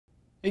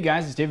Hey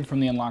guys, it's David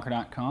from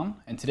theunlocker.com,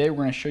 and today we're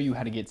going to show you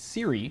how to get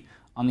Siri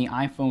on the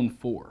iPhone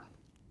 4.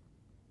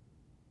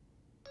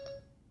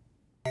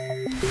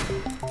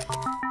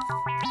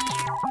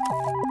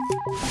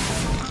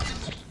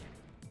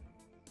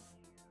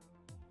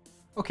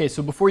 Okay,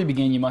 so before you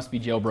begin, you must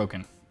be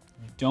jailbroken.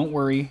 Don't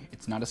worry,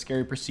 it's not a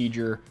scary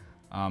procedure.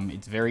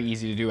 It's very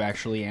easy to do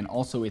actually, and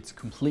also it's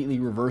completely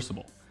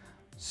reversible.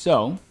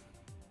 So,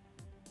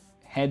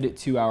 head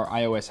to our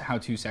iOS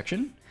how-to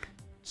section,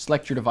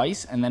 select your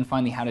device, and then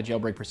find the how to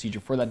jailbreak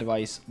procedure for that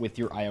device with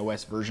your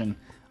iOS version.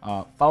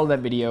 Follow that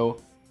video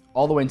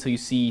all the way until you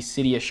see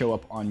Cydia show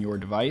up on your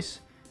device.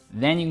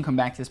 Then you can come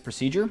back to this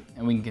procedure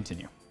and we can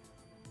continue.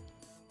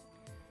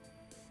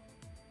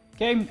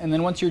 Okay, and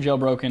then once you're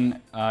jailbroken,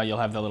 you'll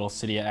have the little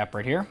Cydia app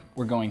right here.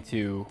 We're going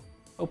to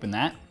open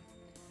that.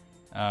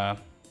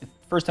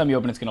 First time you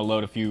open, it's gonna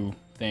load a few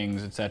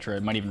things, etc.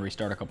 It might even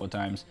restart a couple of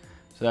times,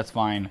 so that's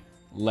fine.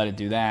 Let it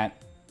do that.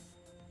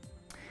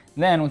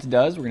 Then once it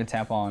does, we're gonna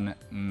tap on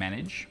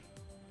Manage.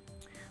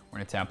 We're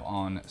gonna tap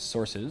on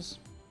Sources.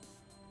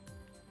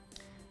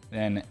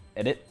 Then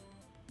Edit,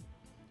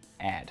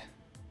 Add.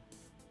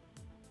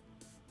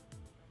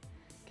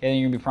 Okay, then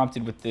you're gonna be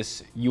prompted with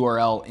this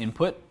URL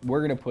input.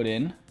 We're gonna put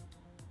in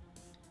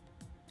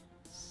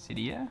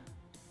Cydia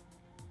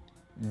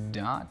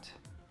dot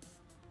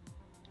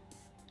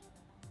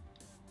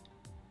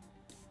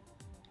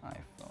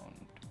iPhone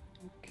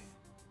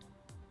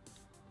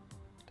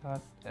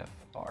dot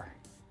fr.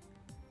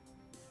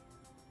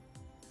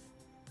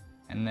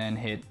 And then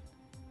hit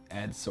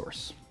Add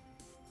Source.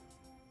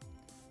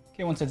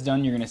 Okay, once that's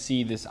done, you're gonna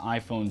see this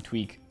iPhone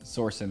tweak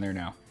source in there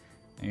now.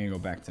 And you're gonna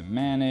go back to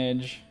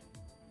Manage,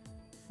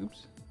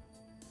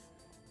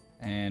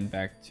 and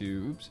back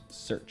to,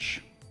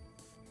 Search.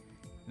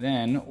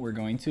 Then we're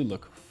going to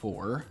look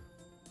for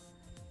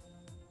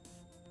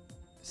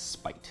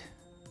Spite,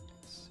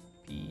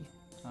 S-P-I-T-E.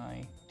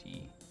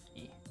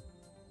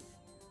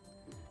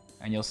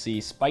 And you'll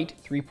see Spite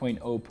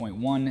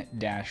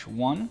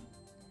 3.0.1-1.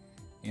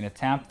 You're gonna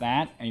tap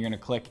that and you're gonna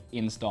click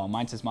Install.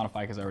 Mine says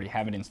Modify because I already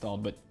have it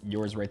installed, but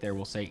yours right there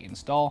will say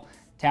Install.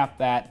 Tap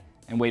that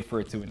and wait for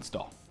it to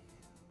install.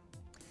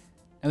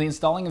 Now the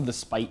installing of the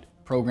Spite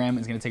program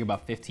is gonna take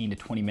about 15 to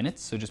 20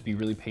 minutes, so just be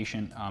really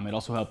patient. It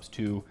also helps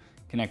to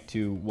connect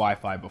to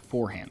Wi-Fi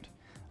beforehand.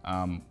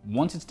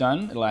 Once it's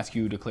done, it'll ask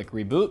you to click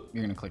Reboot.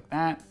 You're gonna click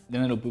that,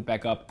 then it'll boot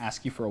back up,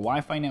 ask you for a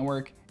Wi-Fi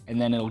network, and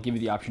then it'll give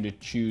you the option to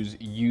choose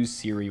Use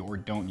Siri or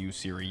Don't Use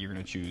Siri. You're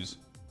gonna choose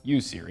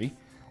Use Siri.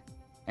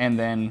 And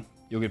then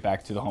you'll get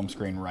back to the home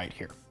screen right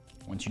here.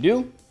 Once you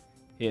do,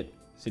 hit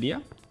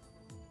Cydia.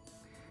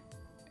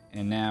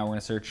 And now we're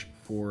gonna search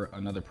for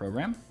another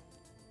program.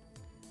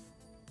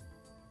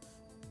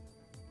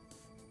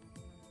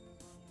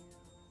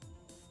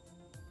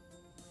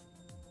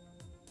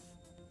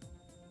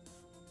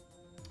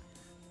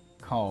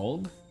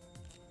 Called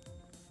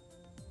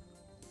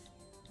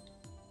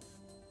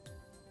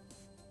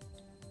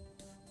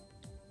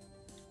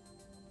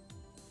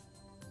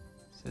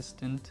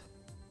Assistant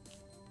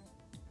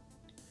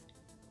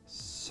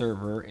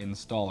Server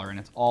Installer, and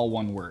it's all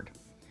one word.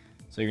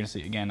 So you're gonna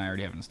see, again, I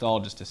already have it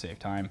installed just to save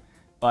time,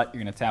 but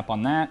you're gonna tap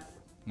on that.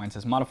 Mine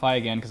says Modify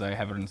again because I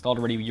have it installed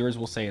already. Yours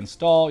will say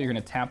Install. You're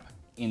gonna tap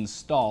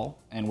Install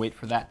and wait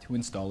for that to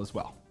install as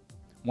well.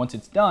 Once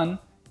it's done,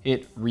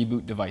 hit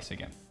Reboot Device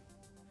again.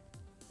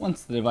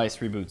 Once the device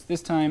reboots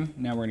this time,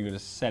 now we're gonna go to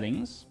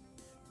Settings,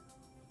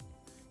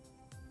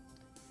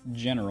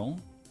 General,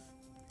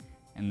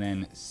 and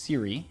then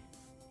Siri,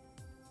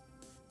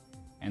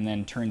 and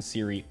then turn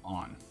Siri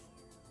on.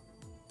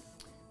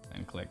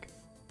 Then click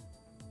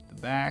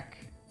the back.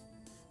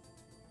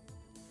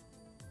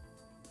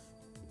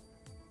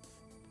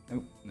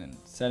 Oh, then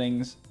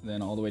Settings,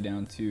 then all the way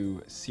down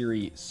to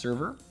Siri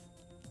Server.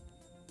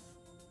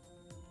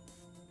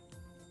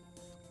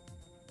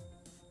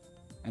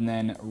 And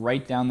then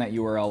write down that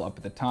URL up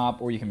at the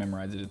top, or you can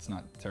memorize it, it's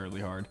not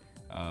terribly hard.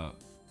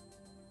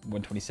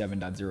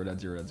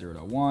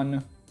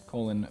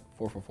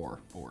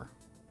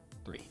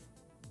 127.0.0.1:44443.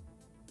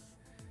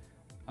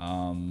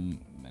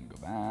 Then go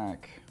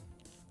back.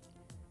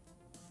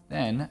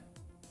 Then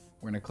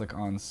we're gonna click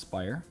on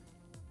Spire.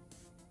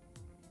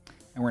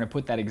 And we're gonna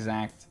put that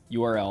exact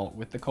URL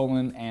with the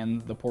colon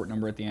and the port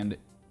number at the end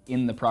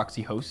in the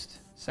proxy host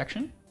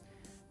section.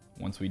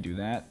 Once we do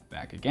that,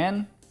 back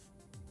again.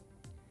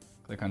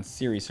 Click on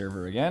Siri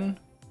Server again.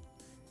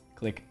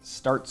 Click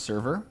Start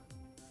Server.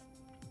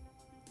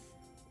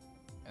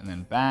 And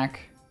then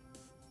back.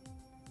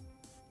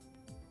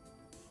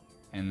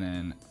 And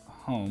then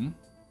Home.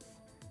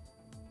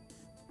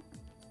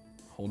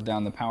 Hold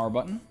down the power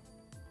button.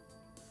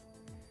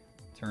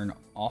 Turn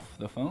off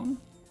the phone.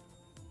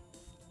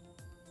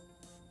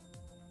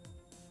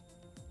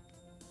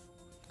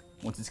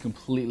 Once it's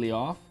completely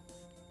off,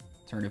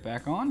 turn it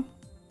back on.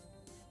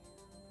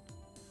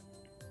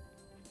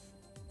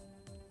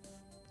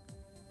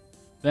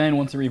 Then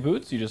once it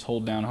reboots, you just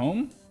hold down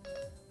Home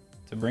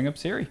to bring up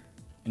Siri.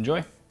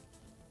 Enjoy.